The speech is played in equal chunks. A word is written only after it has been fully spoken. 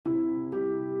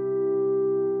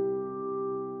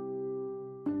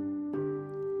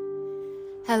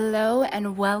Hello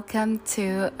and welcome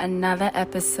to another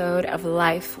episode of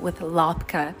Life with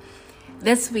Lopka.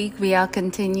 This week we are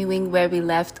continuing where we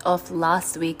left off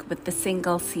last week with the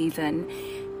single season,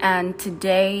 and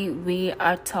today we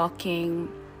are talking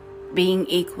being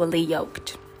equally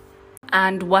yoked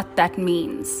and what that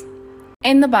means.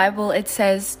 In the Bible it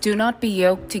says, "Do not be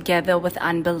yoked together with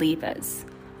unbelievers.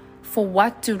 For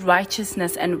what do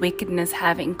righteousness and wickedness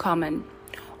have in common?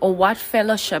 Or what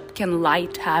fellowship can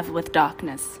light have with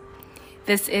darkness?"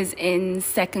 This is in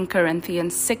 2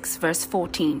 Corinthians 6 verse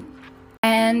 14.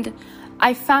 And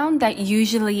I found that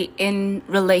usually in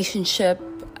relationship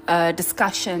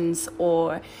discussions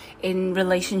or in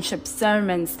relationship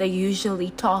sermons, they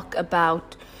usually talk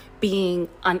about being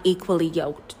unequally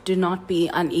yoked. Do not be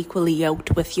unequally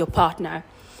yoked with your partner.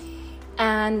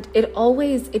 And it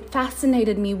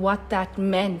fascinated me what that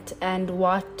meant and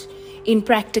what in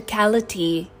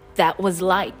practicality that was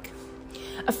like.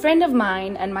 A friend of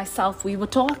mine and myself, we were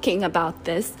talking about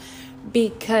this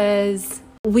because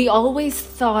we always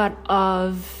thought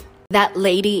of that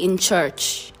lady in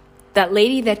church, that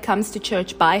lady that comes to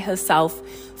church by herself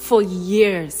for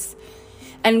years.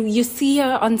 And you see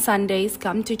her on Sundays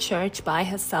come to church by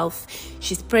herself.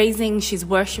 She's praising, she's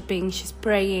worshiping, she's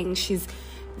praying, she's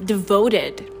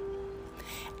devoted.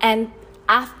 And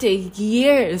after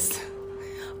years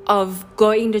of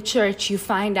going to church, you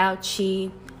find out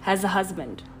she has a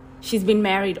husband. She's been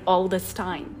married all this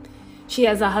time. She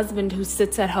has a husband who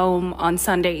sits at home on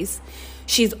Sundays.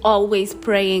 She's always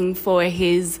praying for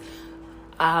his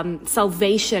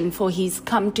salvation, for his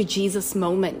come to Jesus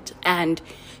moment. And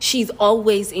she's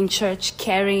always in church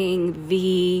carrying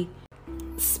the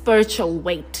spiritual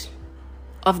weight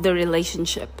of the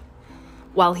relationship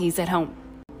while he's at home.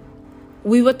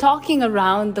 We were talking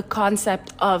around the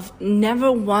concept of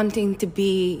never wanting to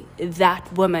be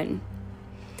that woman.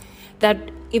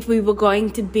 That if we were going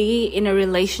to be in a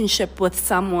relationship with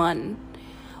someone,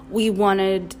 we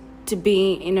wanted to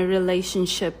be in a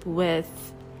relationship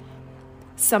with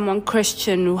someone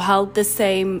Christian who held the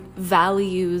same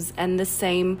values and the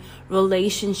same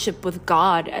relationship with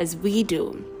God as we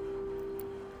do.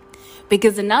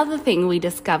 Because another thing we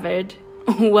discovered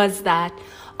was that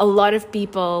a lot of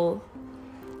people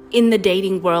in the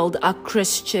dating world are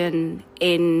Christian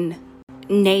in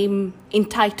name, in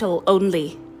title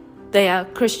only. They are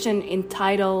Christian in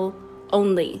title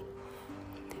only.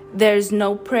 There's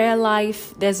no prayer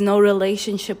life. There's no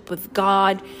relationship with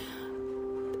God.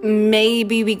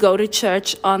 Maybe we go to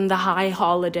church on the high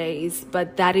holidays,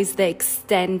 but that is the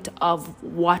extent of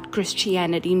what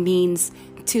Christianity means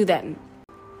to them.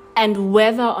 And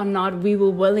whether or not we were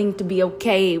willing to be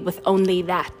okay with only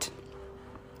that.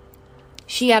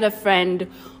 She had a friend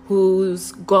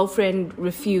whose girlfriend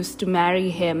refused to marry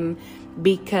him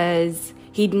because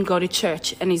he didn't go to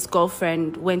church, and his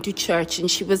girlfriend went to church and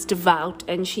she was devout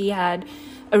and she had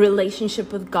a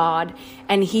relationship with God,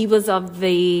 and he was of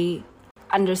the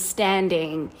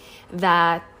understanding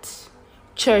that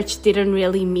church didn't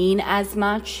really mean as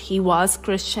much. He was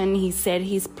Christian, he said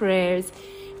his prayers,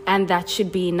 and that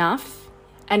should be enough,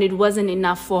 and it wasn't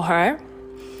enough for her,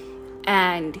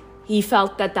 and he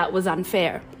felt that that was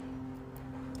unfair.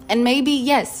 And maybe,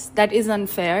 yes, that is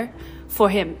unfair for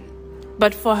him.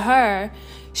 But for her,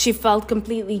 she felt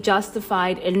completely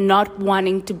justified in not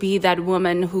wanting to be that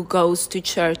woman who goes to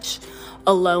church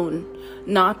alone,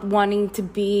 not wanting to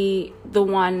be the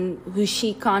one who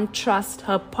she can't trust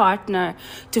her partner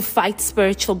to fight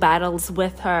spiritual battles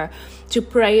with her, to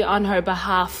pray on her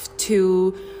behalf,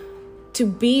 to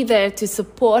be there to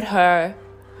support her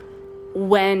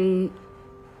when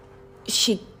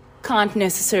she can't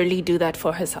necessarily do that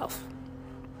for herself.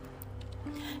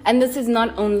 And this is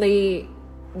not only,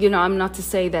 I'm not to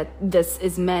say that this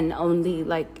is men only,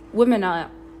 like women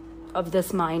are of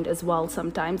this mind as well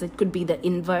sometimes. It could be the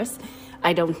inverse.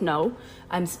 I don't know.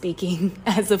 I'm speaking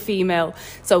as a female,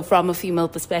 so from a female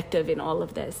perspective in all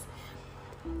of this.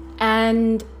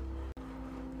 And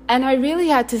I really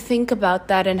had to think about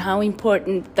that and how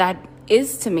important that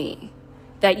is to me,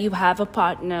 that you have a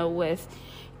partner with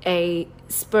a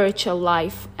spiritual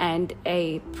life and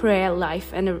a prayer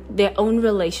life and their own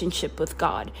relationship with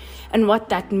God and what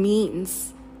that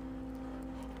means.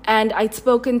 And I'd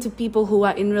spoken to people who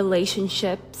are in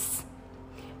relationships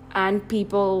and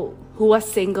people who are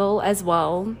single as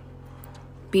well,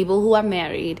 people who are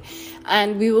married.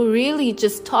 And we were really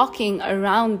just talking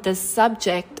around the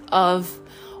subject of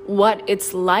what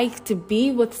it's like to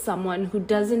be with someone who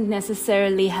doesn't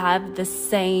necessarily have the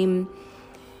same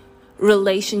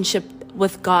relationship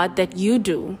with God that you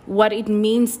do, what it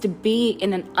means to be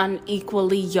in an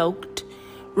unequally yoked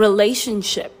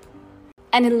relationship.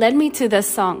 And it led me to this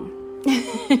song.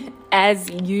 as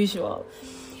usual,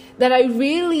 that I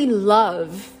really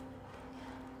love,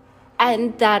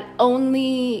 and that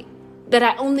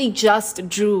I only just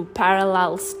drew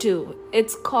parallels to.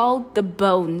 It's called The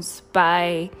Bones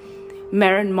by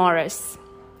Maren Morris.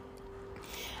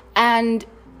 And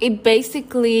it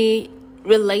basically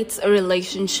relates a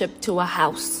relationship to a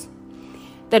house.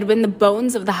 That when the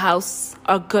bones of the house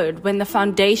are good, when the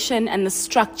foundation and the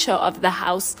structure of the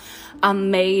house are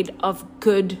made of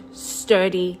good,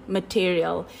 sturdy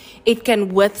material, it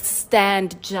can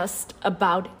withstand just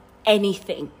about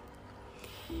anything.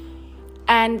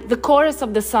 And the chorus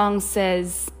of the song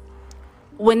says,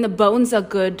 when the bones are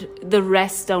good, the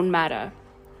rest don't matter.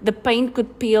 The paint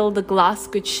could peel, the glass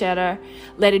could shatter.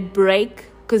 Let it break,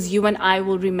 'cause you and I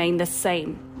will remain the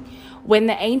same. When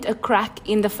there ain't a crack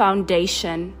in the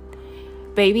foundation,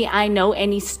 baby, I know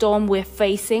any storm we're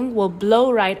facing will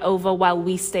blow right over while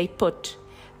we stay put.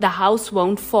 The house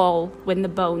won't fall when the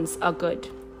bones are good.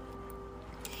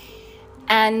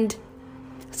 And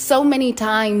so many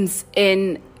times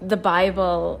in the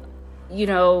Bible,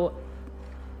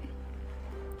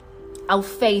 our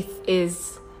faith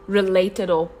is related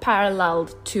or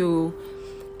paralleled to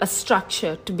a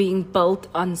structure, to being built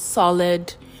on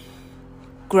solid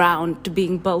ground, to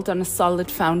being built on a solid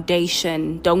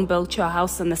foundation. Don't build your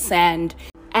house on the sand.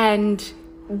 And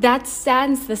that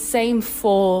stands the same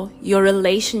for your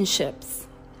relationships.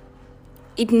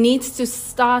 It needs to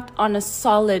start on a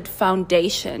solid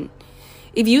foundation.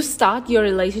 If you start your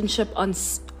relationship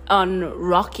on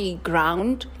rocky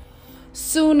ground,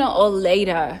 sooner or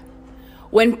later,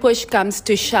 when push comes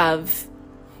to shove,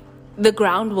 the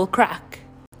ground will crack.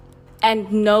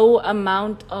 And no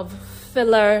amount of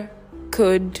filler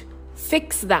could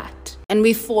fix that. And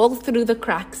we fall through the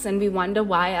cracks and we wonder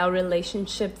why our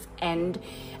relationships end,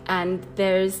 and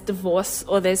there's divorce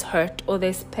or there's hurt or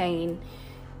there's pain,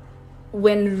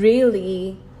 when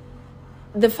really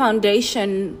the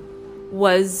foundation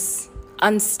was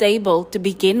unstable to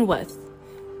begin with.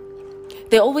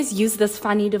 They always use this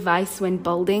funny device when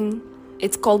building.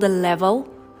 It's called a level,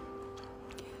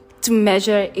 to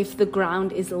measure if the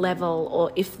ground is level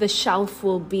or if the shelf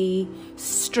will be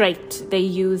straight. They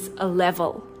use a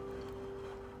level.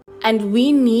 And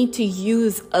we need to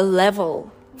use a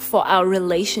level for our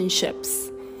relationships.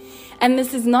 And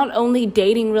this is not only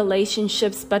dating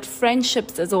relationships, but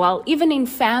friendships as well, even in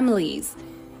families.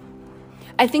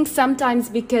 I think sometimes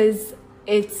because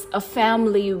it's a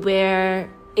family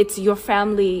where it's your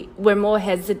family, we're more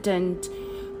hesitant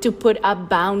to put up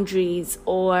boundaries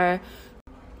or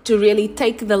to really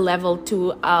take the level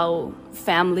to our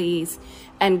families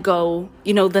and go,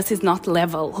 this is not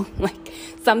level. Like,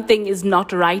 something is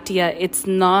not right here. It's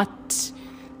not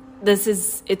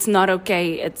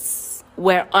okay.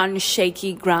 We're on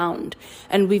shaky ground,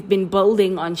 and we've been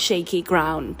building on shaky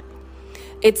ground.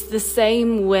 It's the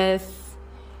same with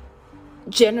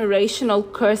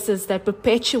generational curses that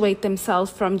perpetuate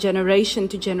themselves from generation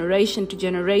to generation to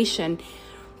generation,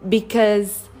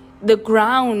 because the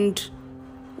ground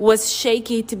was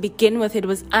shaky to begin with. It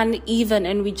was uneven,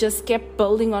 and we just kept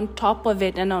building on top of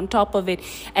it and on top of it.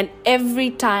 And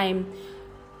every time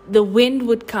the wind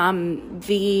would come,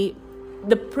 the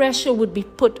pressure would be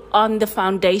put on the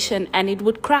foundation, and it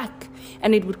would crack,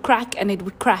 and it would crack, and it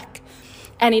would crack.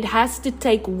 And it has to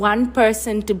take one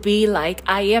person to be like,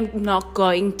 I am not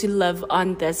going to live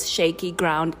on this shaky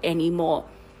ground anymore.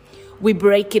 We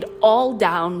break it all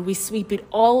down, we sweep it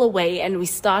all away, and we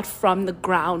start from the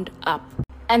ground up.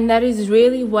 And that is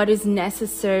really what is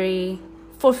necessary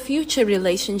for future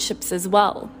relationships as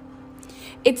well.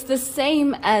 It's the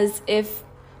same as if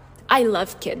I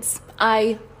love kids.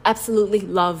 I absolutely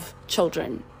love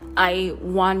children. I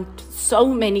want so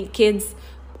many kids.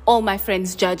 All my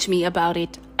friends judge me about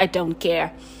it. I don't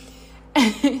care.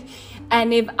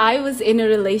 And if I was in a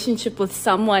relationship with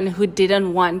someone who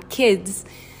didn't want kids,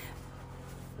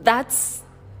 it's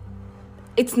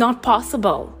not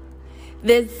possible.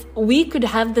 We could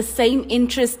have the same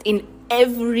interest in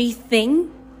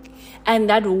everything, and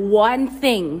that one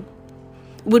thing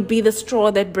would be the straw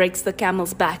that breaks the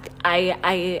camel's back.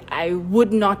 I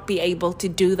would not be able to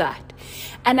do that.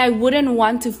 And I wouldn't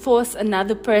want to force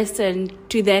another person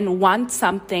to then want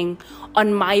something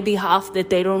on my behalf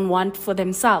that they don't want for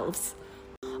themselves.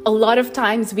 A lot of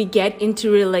times we get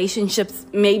into relationships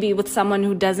maybe with someone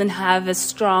who doesn't have a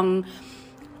strong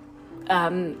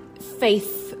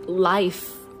faith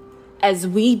life as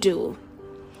we do.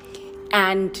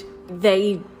 And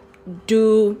they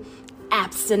do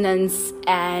abstinence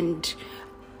and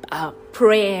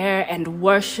prayer and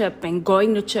worship and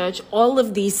going to church, all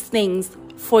of these things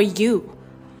for you.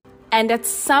 And at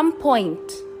some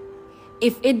point,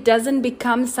 if it doesn't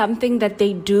become something that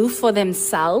they do for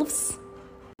themselves,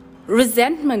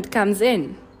 resentment comes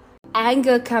in,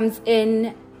 anger comes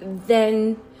in,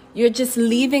 then you're just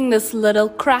leaving this little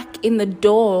crack in the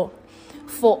door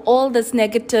for all this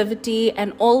negativity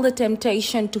and all the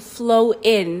temptation to flow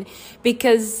in,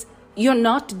 because you're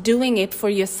not doing it for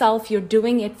yourself, you're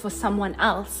doing it for someone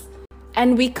else.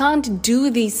 And we can't do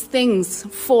these things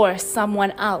for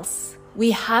someone else.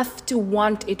 We have to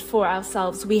want it for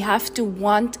ourselves. We have to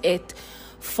want it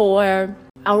for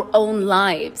our own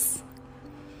lives.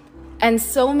 And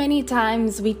so many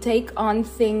times we take on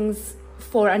things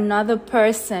for another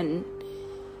person,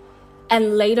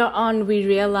 and later on we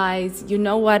realize, you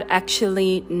know what,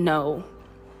 actually, no.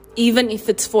 Even if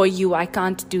it's for you, I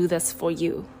can't do this for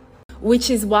you. Which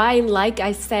is why, like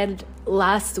I said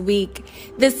last week,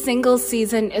 this single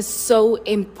season is so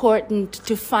important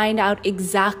to find out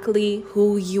exactly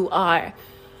who you are.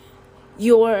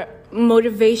 Your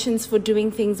motivations for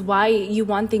doing things, why you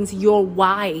want things, your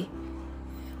why.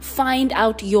 Find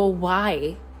out your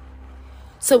why.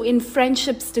 So in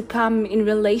friendships to come, in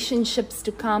relationships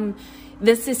to come,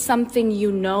 this is something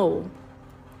you know.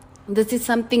 This is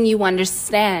something you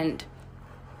understand.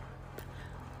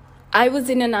 I was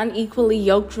in an unequally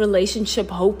yoked relationship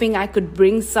hoping I could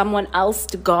bring someone else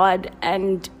to God,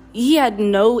 and he had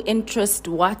no interest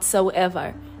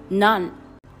whatsoever. None.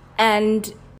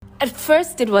 And at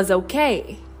first it was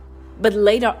okay, but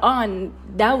later on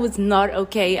that was not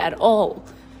okay at all.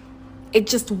 It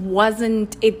just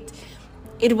wasn't. It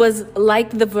was like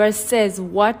the verse says,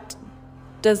 what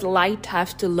does light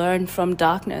have to learn from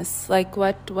darkness? Like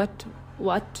what?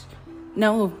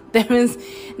 No,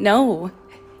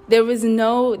 there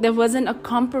wasn't a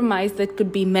compromise that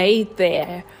could be made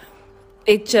there.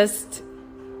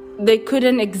 They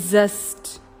couldn't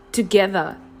exist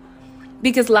together,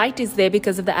 because light is there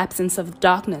because of the absence of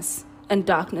darkness, and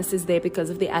darkness is there because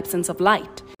of the absence of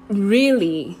light.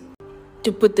 Really,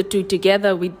 to put the two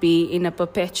together, we'd be in a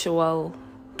perpetual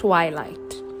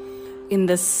twilight, in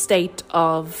the state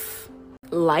of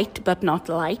light but not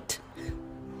light,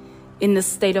 in the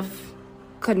state of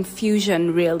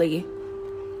confusion, really.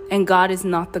 And God is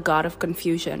not the God of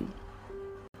confusion.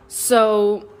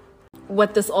 So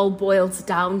what this all boils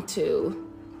down to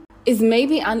is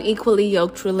maybe unequally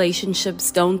yoked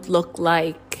relationships don't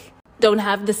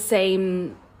have the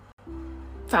same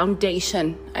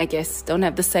foundation, I guess, don't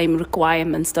have the same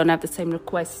requirements, don't have the same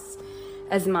requests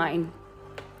as mine.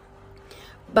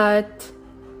 But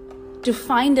to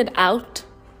find it out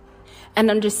and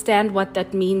understand what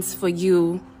that means for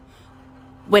you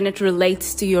when it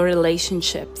relates to your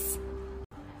relationships.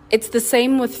 It's the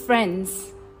same with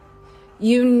friends.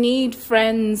 You need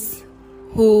friends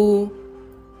who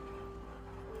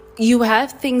you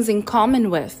have things in common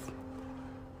with.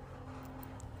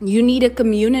 You need a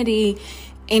community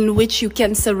in which you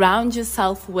can surround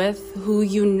yourself with, who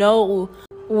you know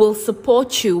will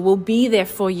support you, will be there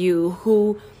for you,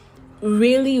 who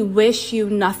really wish you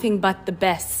nothing but the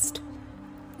best.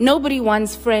 Nobody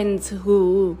wants friends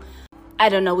who, I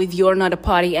don't know, if you're not a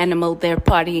party animal, they're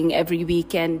partying every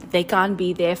weekend. They can't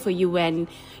be there for you when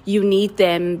you need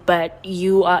them, but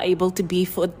you are able to be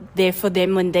there for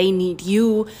them when they need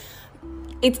you.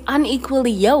 It's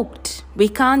unequally yoked. We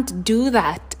can't do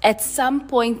that. At some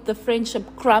point, the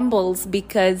friendship crumbles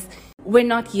because we're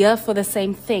not here for the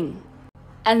same thing.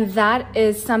 And that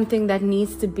is something that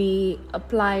needs to be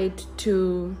applied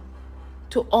to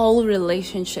all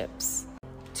relationships.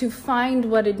 To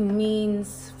find what it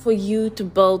means for you to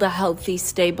build a healthy,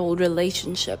 stable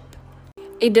relationship.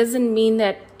 It doesn't mean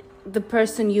that the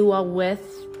person you are with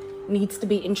needs to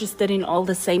be interested in all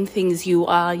the same things you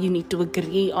are. You need to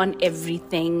agree on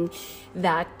everything,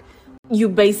 that you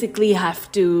basically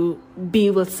have to be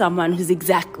with someone who's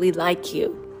exactly like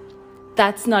you.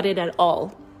 That's not it at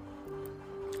all.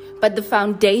 But the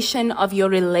foundation of your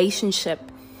relationship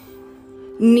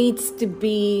needs to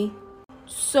be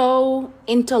so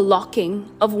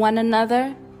interlocking of one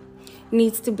another,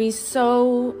 needs to be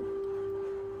so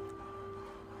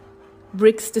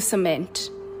bricks to cement,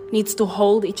 needs to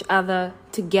hold each other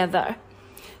together,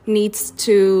 needs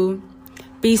to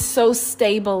be so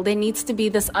stable. There needs to be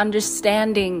this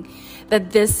understanding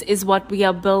that this is what we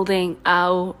are building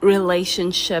our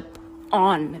relationship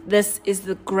on. This is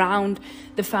the ground,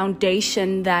 the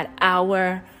foundation that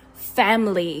our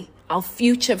family, our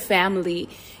future family,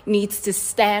 needs to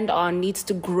stand on, needs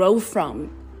to grow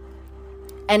from.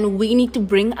 And we need to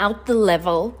bring out the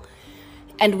level,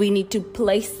 and we need to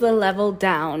place the level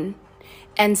down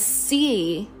and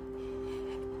see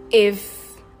if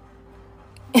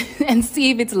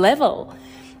it's level.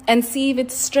 and see if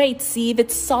it's straight, see if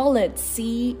it's solid,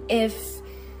 see if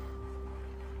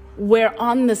we're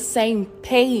on the same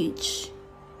page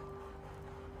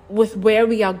with where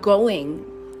we are going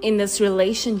in this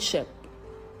relationship.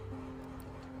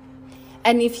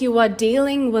 And if you are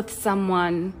dealing with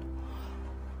someone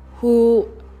who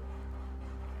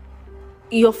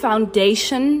your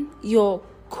foundation, your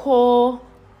core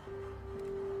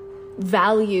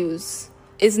values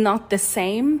is not the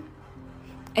same,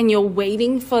 and you're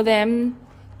waiting for them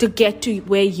to get to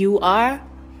where you are,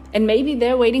 and maybe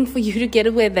they're waiting for you to get to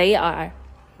where they are,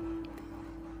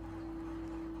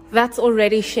 that's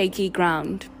already shaky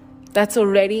ground. That's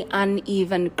already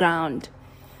uneven ground.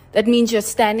 That means you're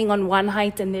standing on one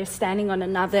height and they're standing on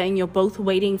another, and you're both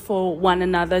waiting for one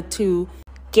another to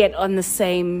get on the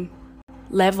same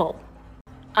level.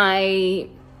 I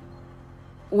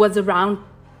was around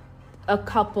a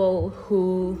couple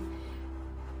who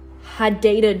had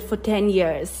dated for 10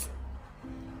 years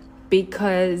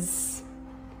because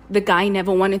the guy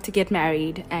never wanted to get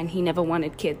married and he never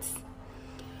wanted kids.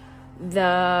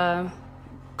 The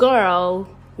girl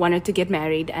wanted to get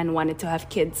married and wanted to have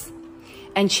kids,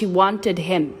 and she wanted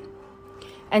him,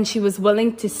 and she was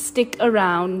willing to stick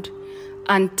around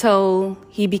until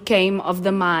he became of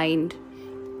the mind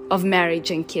of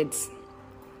marriage and kids.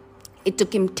 It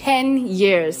took him 10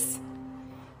 years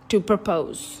to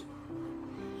propose,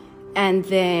 and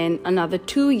then another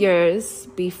 2 years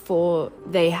before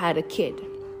they had a kid.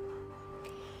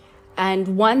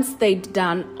 And once they'd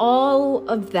done all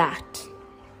of that,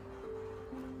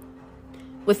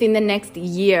 within the next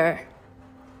year,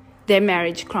 their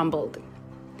marriage crumbled.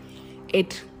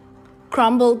 It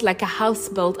crumbled like a house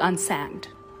built on sand.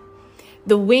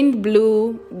 The wind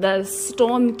blew, the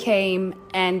storm came,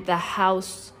 and the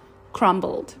house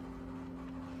crumbled.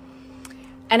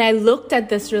 And I looked at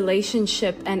this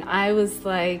relationship and I was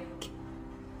like,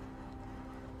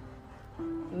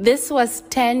 this was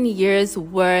 10 years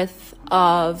worth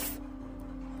of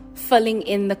filling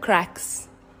in the cracks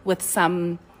with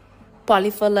some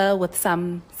polyfiller, with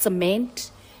some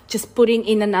cement, just putting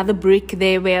in another brick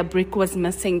there where a brick was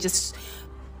missing, just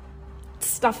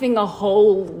stuffing a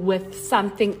hole with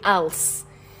something else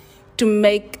to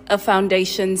make a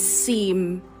foundation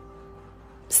seem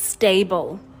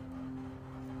stable.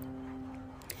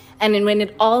 And then when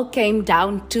it all came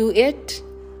down to it,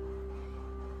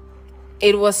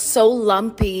 it was so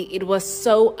lumpy, it was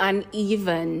so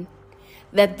uneven,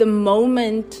 that the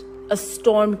moment a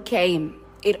storm came,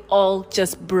 it all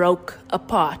just broke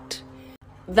apart.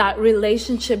 That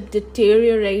relationship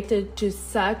deteriorated to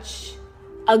such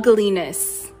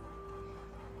ugliness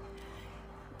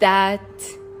that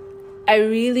I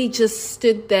really just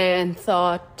stood there and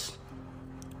thought,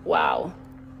 wow,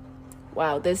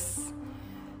 this,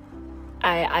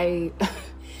 I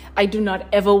do not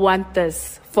ever want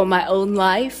this for my own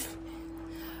life.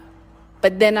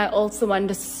 But then I also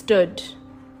understood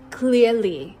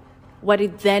clearly what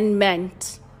it then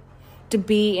meant to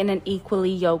be in an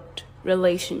equally yoked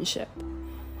relationship.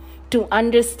 To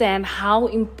understand how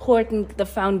important the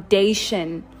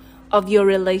foundation of your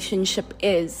relationship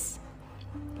is.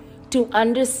 To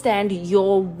understand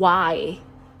your why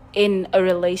in a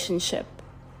relationship.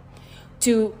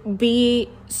 To be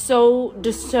so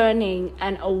discerning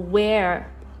and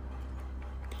aware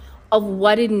of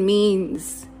what it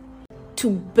means to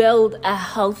build a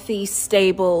healthy,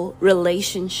 stable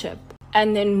relationship,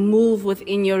 and then move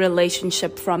within your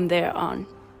relationship from there on.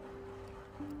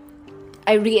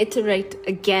 I reiterate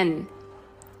again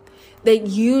that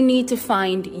you need to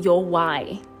find your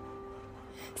why.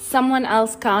 Someone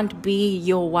else can't be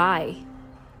your why.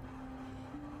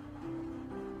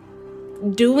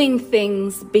 Doing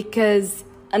things because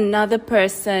another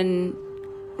person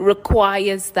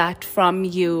requires that from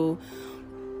you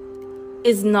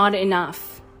is not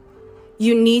enough.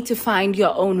 You need to find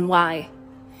your own why.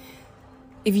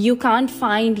 If you can't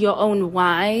find your own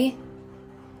why,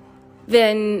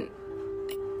 then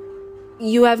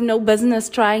you have no business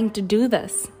trying to do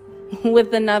this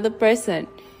with another person.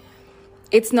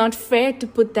 It's not fair to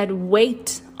put that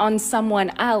weight on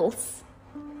someone else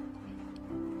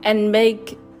and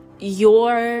make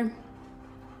your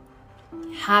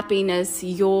happiness,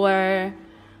 your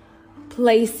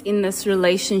place in this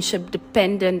relationship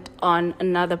dependent on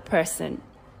another person.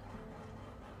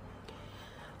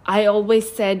 I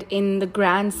always said, in the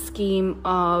grand scheme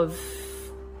of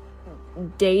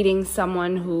dating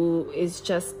someone who is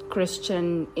just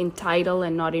Christian in title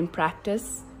and not in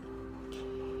practice,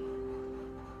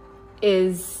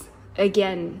 is,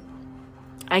 again,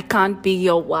 I can't be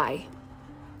your why.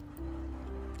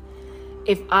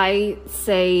 If I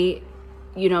say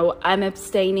I'm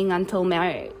abstaining until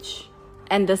marriage,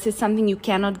 and this is something you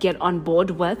cannot get on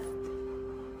board with,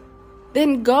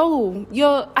 then go.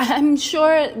 I'm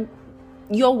sure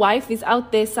your wife is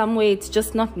out there somewhere. It's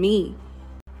just not me.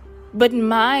 But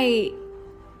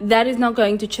that is not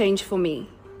going to change for me.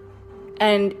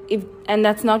 And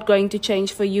that's not going to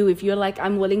change for you. If you're like,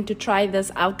 I'm willing to try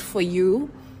this out for you,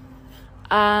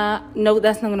 no,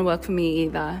 that's not going to work for me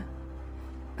either.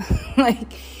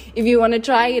 Like, if you want to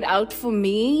try it out for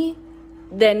me,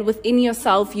 then within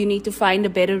yourself, you need to find a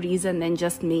better reason than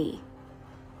just me.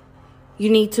 You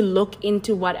need to look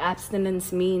into what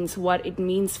abstinence means, what it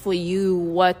means for you,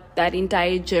 what that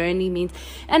entire journey means.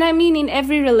 And I mean, in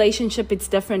every relationship, it's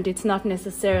different. It's not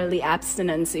necessarily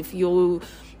abstinence. If you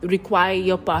require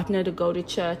your partner to go to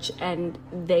church and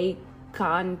they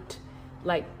can't,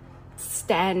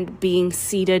 stand being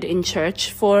seated in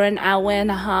church for an hour and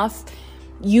a half,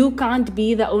 you can't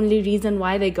be the only reason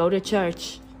why they go to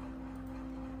church.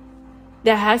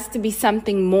 There has to be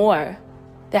something more.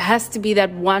 There has to be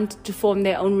that want to form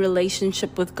their own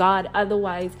relationship with God.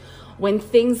 Otherwise, when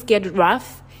things get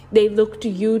rough, they look to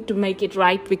you to make it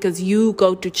right because you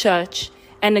go to church.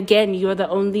 And again, you're the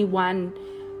only one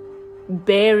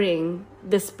bearing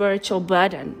the spiritual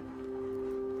burden.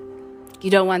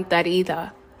 You don't want that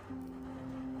either.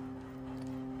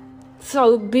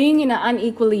 So being in an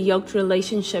unequally yoked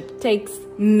relationship takes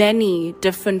many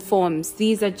different forms.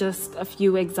 These are just a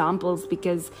few examples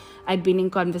because I'd been in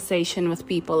conversation with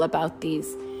people about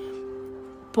these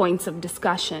points of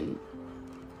discussion.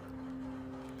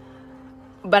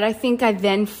 But I think I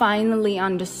then finally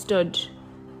understood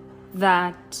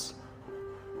that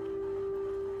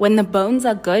when the bones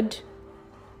are good,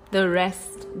 the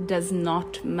rest does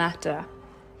not matter.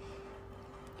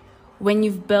 When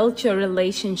you've built your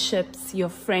relationships, your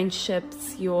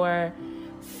friendships, your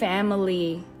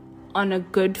family on a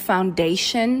good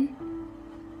foundation,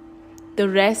 the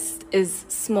rest is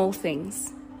small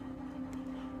things.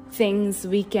 Things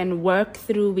we can work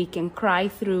through, we can cry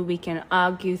through, we can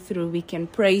argue through, we can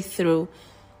pray through,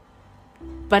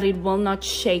 but it will not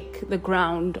shake the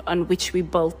ground on which we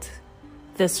built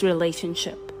this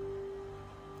relationship.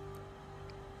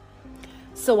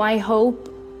 So I hope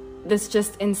this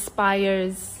just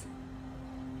inspires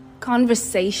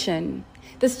conversation.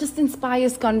 This just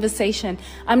inspires conversation.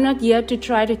 I'm not here to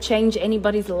try to change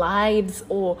anybody's lives,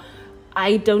 or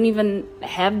I don't even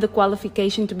have the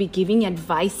qualification to be giving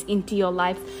advice into your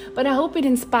life. But I hope it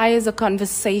inspires a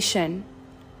conversation.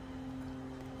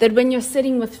 That when you're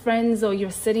sitting with friends or you're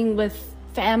sitting with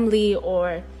family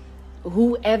or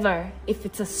whoever, if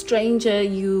it's a stranger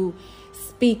you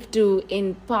speak to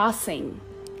in passing,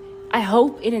 I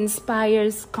hope it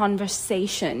inspires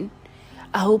conversation.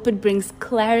 I hope it brings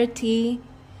clarity.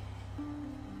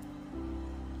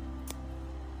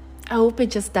 I hope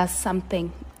it just does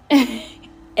something.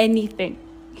 Anything.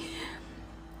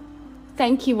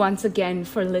 Thank you once again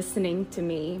for listening to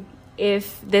me.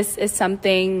 If this is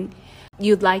something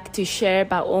you'd like to share,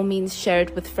 by all means share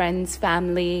it with friends,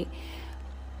 family,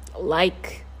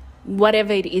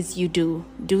 whatever it is you do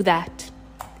that.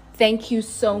 Thank you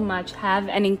so much. Have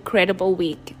an incredible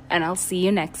week, and I'll see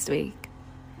you next week.